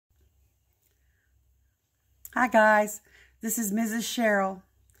Hi guys, this is Mrs. Sherrill.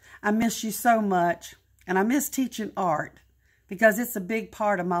 I miss you so much, and I miss teaching art because it's a big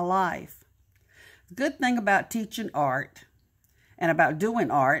part of my life. The good thing about teaching art and about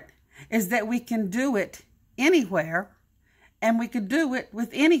doing art is that we can do it anywhere and we could do it with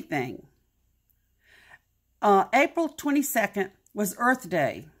anything. April 22nd was Earth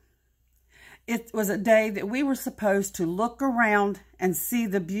Day. It was a day that we were supposed to look around and see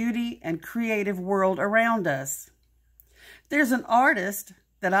the beauty and creative world around us. There's an artist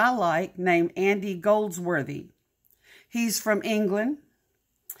that I like named Andy Goldsworthy. He's from England,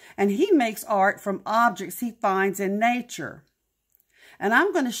 and he makes art from objects he finds in nature. And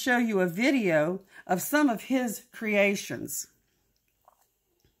I'm going to show you a video of some of his creations.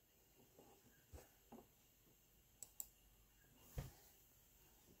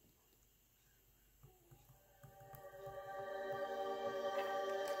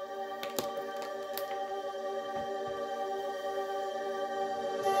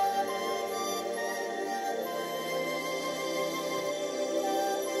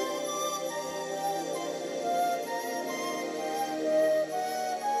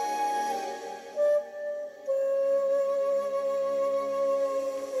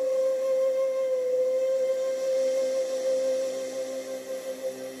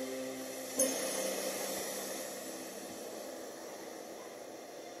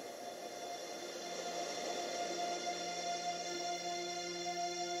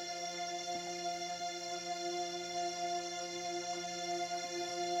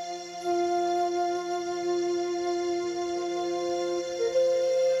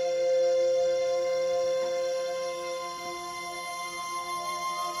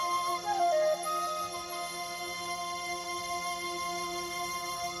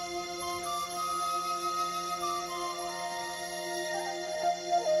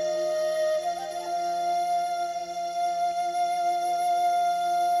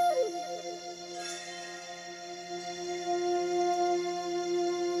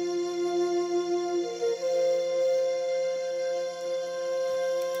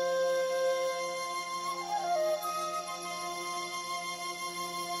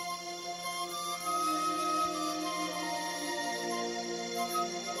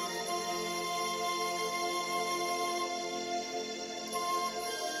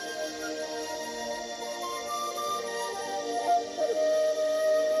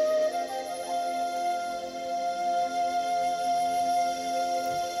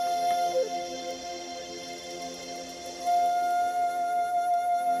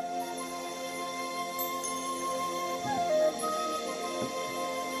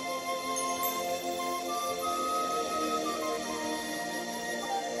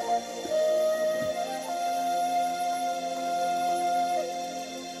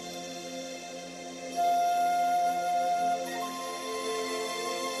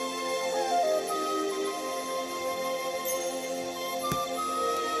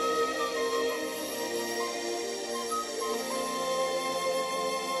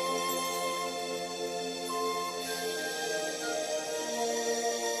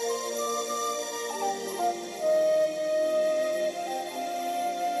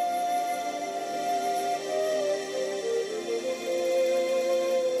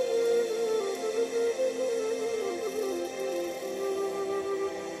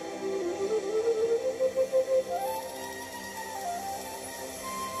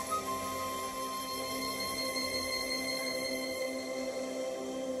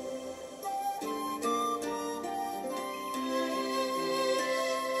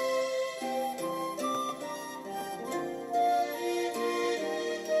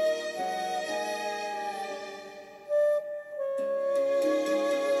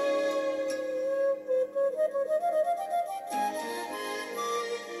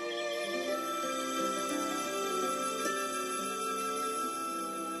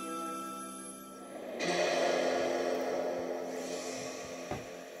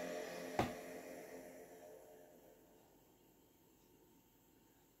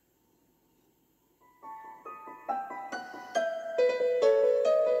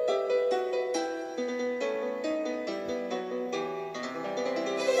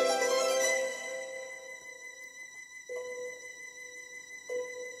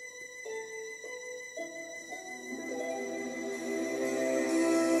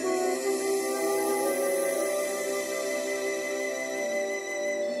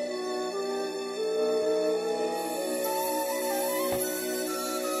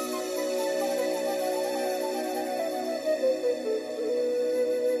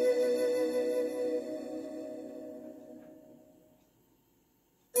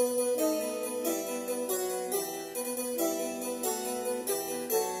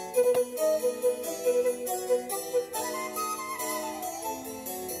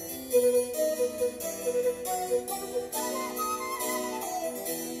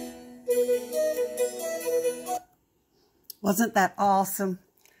 Wasn't that awesome?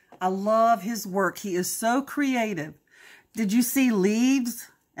 I love his work. He is so creative. Did you see leaves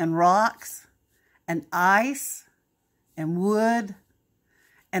and rocks and ice and wood?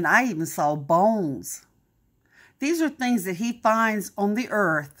 And I even saw bones. These are things that he finds on the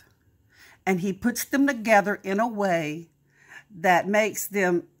earth, and he puts them together in a way that makes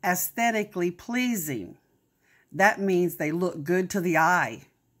them aesthetically pleasing. That means they look good to the eye,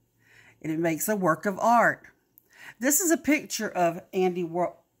 and it makes a work of art. This is a picture of Andy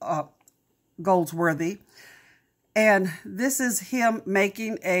Goldsworthy, and this is him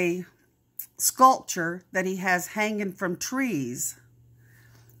making a sculpture that he has hanging from trees.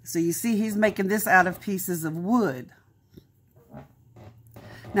 So you see he's making this out of pieces of wood.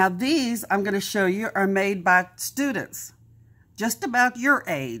 Now these, I'm going to show you, are made by students just about your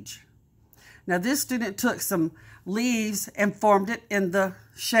age. Now this student took some leaves and formed it in the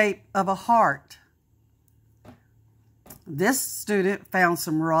shape of a heart. This student found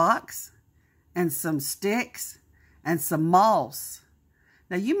some rocks and some sticks and some moss.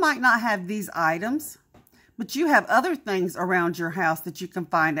 Now you might not have these items, but you have other things around your house that you can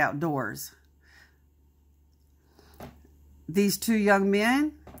find outdoors. These two young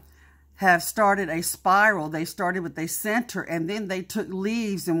men have started a spiral. They started with a center, and then they took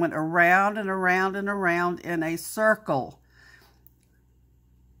leaves and went around and around and around in a circle.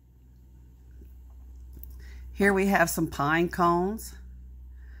 Here we have some pine cones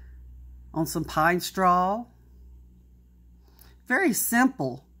on some pine straw. Very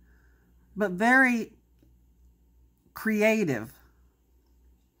simple, but very creative.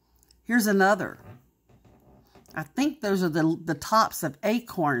 Here's another. I think those are the tops of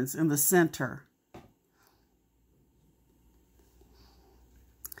acorns in the center.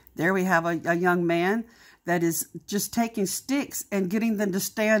 There we have a young man that is just taking sticks and getting them to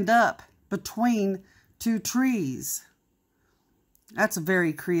stand up between two trees. That's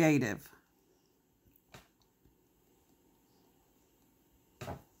very creative.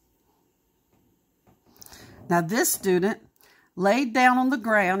 Now this student laid down on the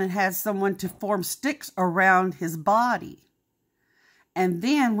ground and had someone to form sticks around his body. And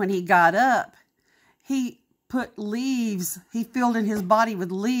then when he got up, he put leaves, he filled in his body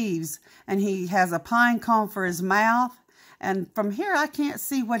with leaves, and he has a pine cone for his mouth. And from here, I can't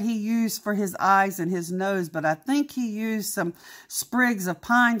see what he used for his eyes and his nose, but I think he used some sprigs of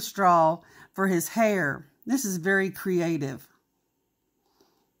pine straw for his hair. This is very creative.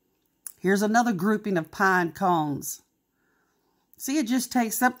 Here's another grouping of pine cones. See, it just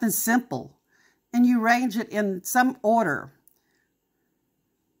takes something simple and you arrange it in some order.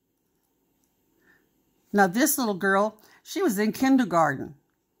 Now this little girl, she was in kindergarten.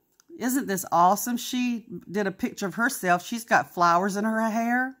 Isn't this awesome? She did a picture of herself. She's got flowers in her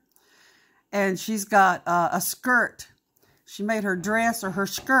hair, and she's got a skirt. She made her dress or her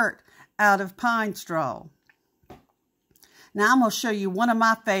skirt out of pine straw. Now I'm going to show you one of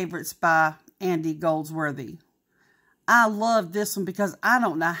my favorites by Andy Goldsworthy. I love this one because I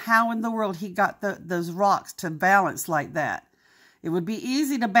don't know how in the world he got those rocks to balance like that. It would be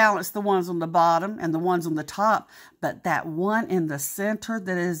easy to balance the ones on the bottom and the ones on the top, but that one in the center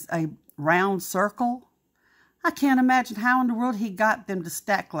that is a round circle, I can't imagine how in the world he got them to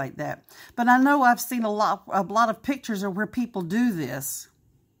stack like that. But I know I've seen a lot of pictures of where people do this.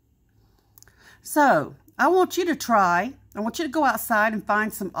 So I want you to try. I want you to go outside and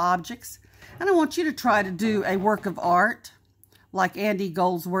find some objects, and I want you to try to do a work of art like Andy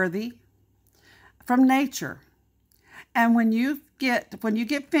Goldsworthy from nature. And when you get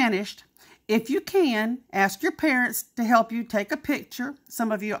finished, if you can, ask your parents to help you take a picture.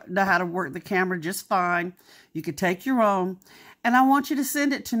 Some of you know how to work the camera just fine. You could take your own. And I want you to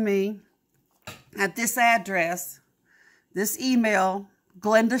send it to me at this address, this email,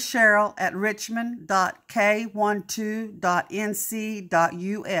 Glenda Sherrill at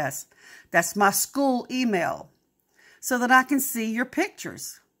richmond.k12.nc.us. That's my school email, so that I can see your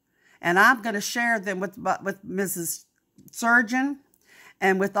pictures. And I'm going to share them with Mrs. Surgeon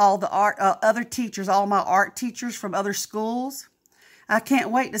and with all the other teachers, all my art teachers from other schools. I can't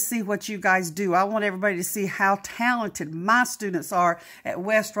wait to see what you guys do. I want everybody to see how talented my students are at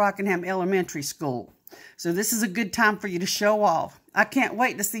West Rockingham Elementary School. So this is a good time for you to show off. I can't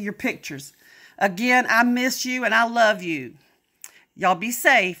wait to see your pictures. Again, I miss you and I love you. Y'all be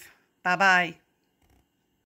safe. Bye-bye.